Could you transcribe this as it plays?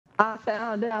I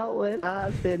found out what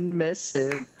I've been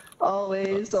missing.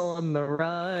 Always on the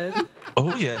run.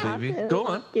 Oh yeah, baby. Go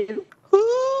on.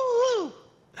 Ooh.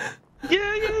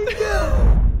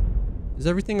 Yeah. Is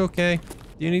everything okay?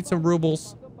 Do you need some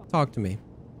rubles? Talk to me.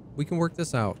 We can work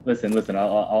this out. Listen.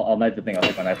 I'll knife the thing. I'll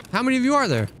take my knife. How many of you are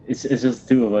there? It's just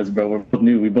two of us, bro. We're both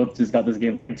new. We both just got this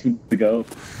game 2 weeks ago.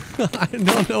 I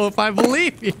don't know if I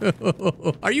believe you.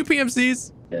 Are you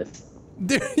PMCs? Yes.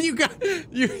 Dude,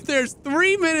 there's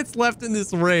 3 minutes left in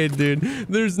this raid, dude.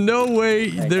 There's no way.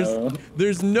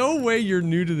 There's no way you're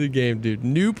new to the game, dude.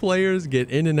 New players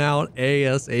get in and out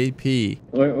ASAP.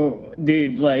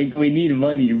 Dude, like, we need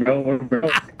money, bro. We're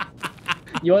broke.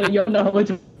 You wanna know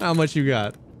How much you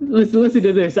got? Listen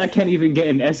to this. I can't even get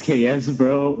an SKS,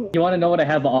 bro. You wanna know what I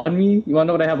have on me?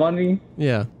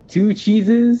 Yeah. 2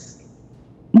 cheeses,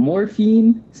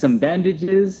 morphine, some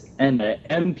bandages, and an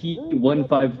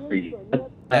MP153.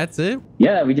 That's it?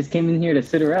 Yeah, we just came in here to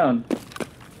sit around.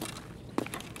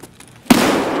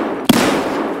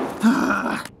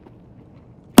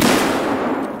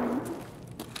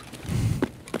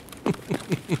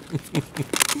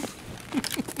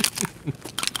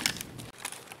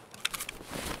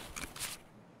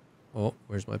 Oh,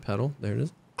 where's my pedal? There it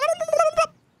is.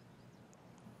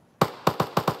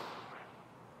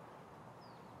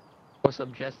 What's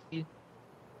up, Jesse?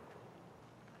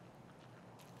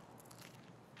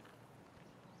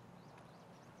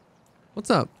 What's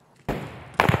up?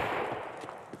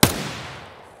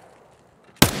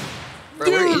 Bro,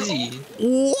 where is he?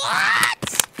 What?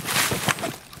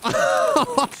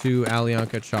 2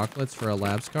 Alianka chocolates for a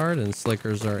labs card, and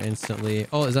Slickers are instantly...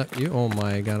 Oh, is that you? Oh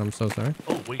my god, I'm so sorry.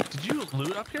 Oh, wait. Did you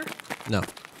loot up here? No.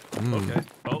 Okay.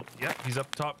 Oh, yeah. He's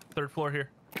up top, 3rd floor here.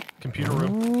 Computer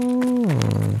room.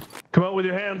 Oh. Come out with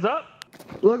your hands up.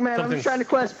 Look, man, I'm just trying to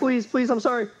quest. Please, I'm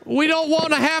sorry. We don't want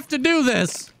to have to do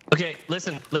this. Okay,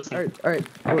 listen. All right.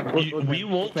 We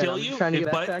won't kill you, Trying to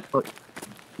get but back.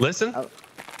 listen.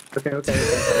 Okay.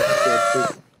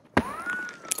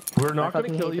 We're not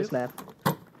going to kill you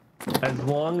as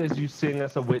long as you sing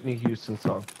us a Whitney Houston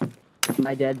song. Am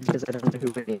I dead because I don't know who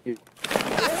Whitney is?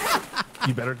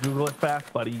 You better Google it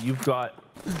fast, buddy. You've got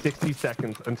 60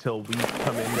 seconds until we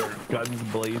come in there, guns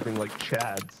blazing like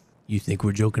Chads. You think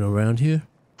we're joking around here?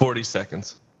 40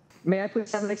 seconds. May I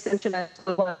please have an extension?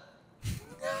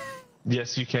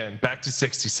 Yes, you can. Back to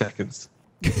 60 seconds.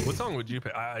 What song would you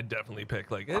pick? I'd definitely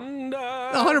pick like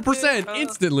 100%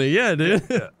 instantly. Yeah, dude.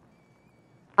 Yeah.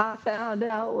 I found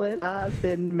out what I've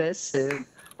been missing.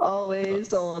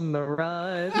 Always on the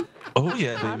run. Oh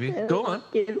yeah, baby. Go on.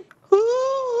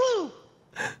 Ooh.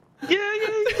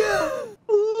 Yeah.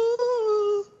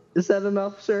 Ooh. Is that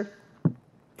enough, sir?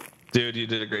 Dude, you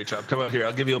did a great job. Come out here.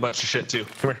 I'll give you a bunch of shit too.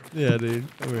 Come here. Yeah, dude.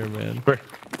 Come here, man. Come here.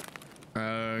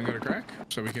 I'm gonna crack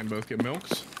so we can both get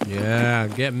milks. Yeah,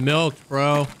 get milked,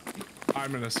 bro.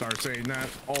 I'm gonna start saying that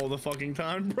all the fucking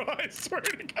time, bro. I swear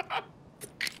to God.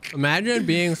 Imagine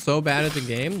being so bad at the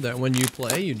game that when you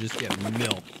play, you just get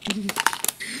milked.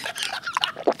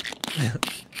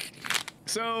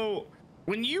 So,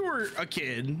 when you were a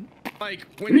kid, like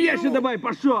when you...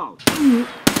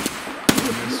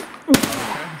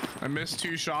 I missed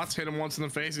 2 shots, hit him once in the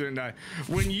face, he didn't die.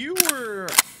 When you were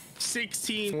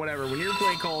 16, whatever, when you were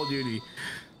playing Call of Duty,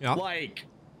 like,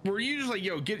 were you just like,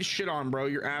 yo, get shit on, bro,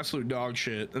 you're absolute dog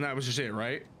shit, and that was just it,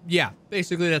 right? Yeah,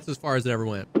 basically that's as far as it ever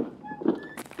went.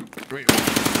 Wait.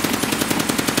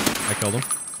 I killed him.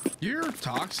 You're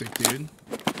toxic, dude.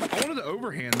 I wanted to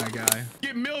overhand that guy.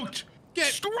 Get milked!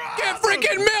 Get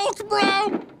freaking milked,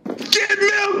 bro! Get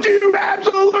milked, you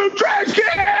absolute trash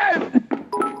can!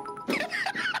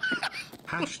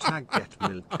 Hashtag get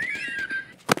milk.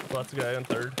 Lots of guy on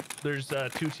 3rd. There's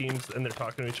 2 teams and they're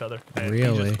talking to each other. And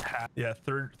really? Yeah,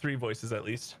 3 voices at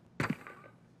least.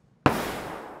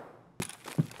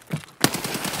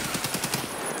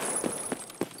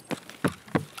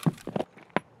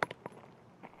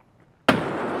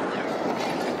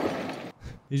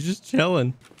 He's just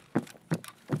chilling.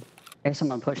 Hey,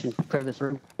 someone pushing. Clear this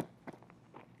room.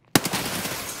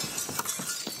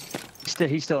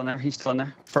 He's still in there. He's still in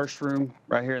there. First room,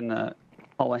 right here in the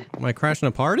hallway. Am I crashing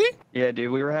a party? Yeah,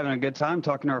 dude. We were having a good time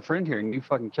talking to our friend here, and you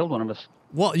fucking killed one of us.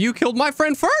 Well, you killed my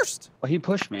friend first. Well, he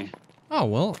pushed me. Oh,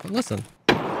 well, listen.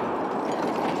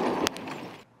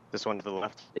 This one to the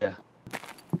left. Yeah.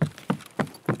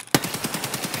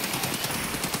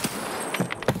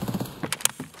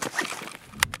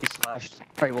 He slashed.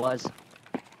 Or he was.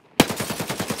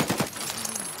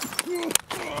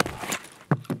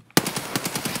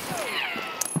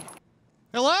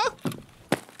 Hello?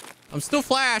 I'm still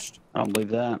flashed. I don't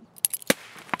believe that.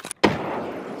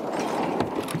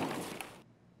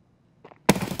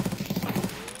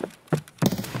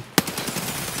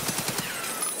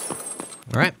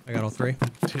 All right, I got all 3.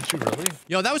 Did you really?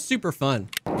 Yo, that was super fun.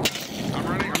 I'm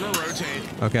running. I'm gonna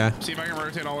rotate. Okay. See if I can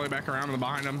rotate all the way back around and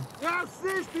behind him.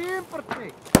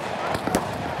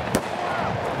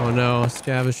 Oh no,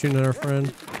 Scav is shooting at our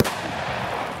friend.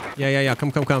 Yeah.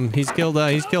 Come. He's killed 2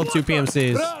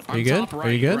 PMCs. Are you good? Right,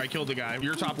 Are you good? I killed the guy.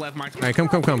 Your top left, my top. All right, come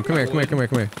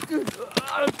here.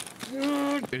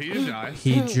 Did he just die?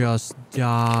 He just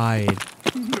died.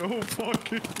 No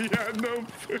fucking. Yeah, no.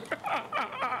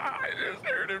 I just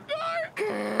heard him die.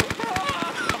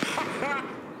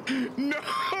 No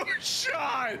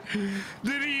shot.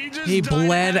 Did he just? He die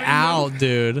bled having out,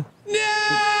 dude. No!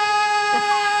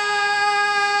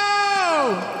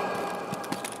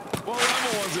 What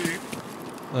level was he?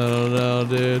 I don't know,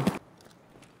 dude.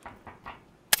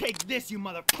 Take this, you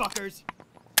motherfuckers!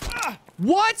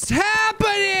 What's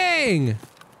happening?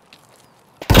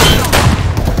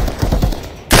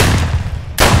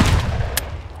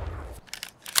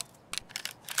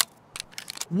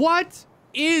 What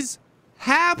is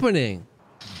happening?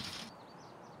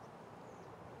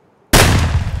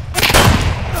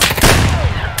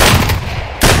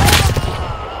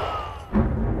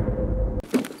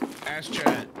 Ask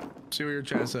chat. See what your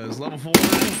chat says. Level 4.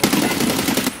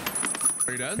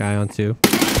 Are you dead? Guy on 2.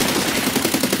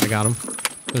 I got him.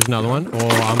 There's another one. Oh,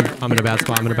 I'm in a bad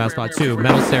spot. 2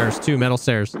 metal stairs. 2 metal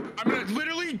stairs. I'm gonna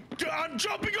literally. I'm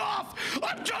jumping off.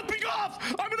 I'm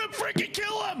gonna freaking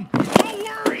kill him. Don't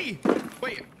worry.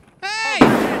 Wait. Hey! Oh,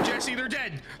 they're dead, Jesse, they're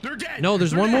dead. No,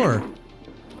 there's one more.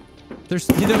 There's.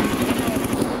 He dead?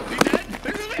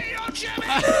 This is me. Oh, Jimmy.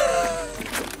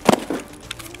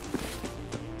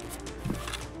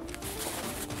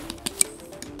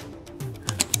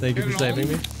 Thank you for saving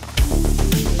me.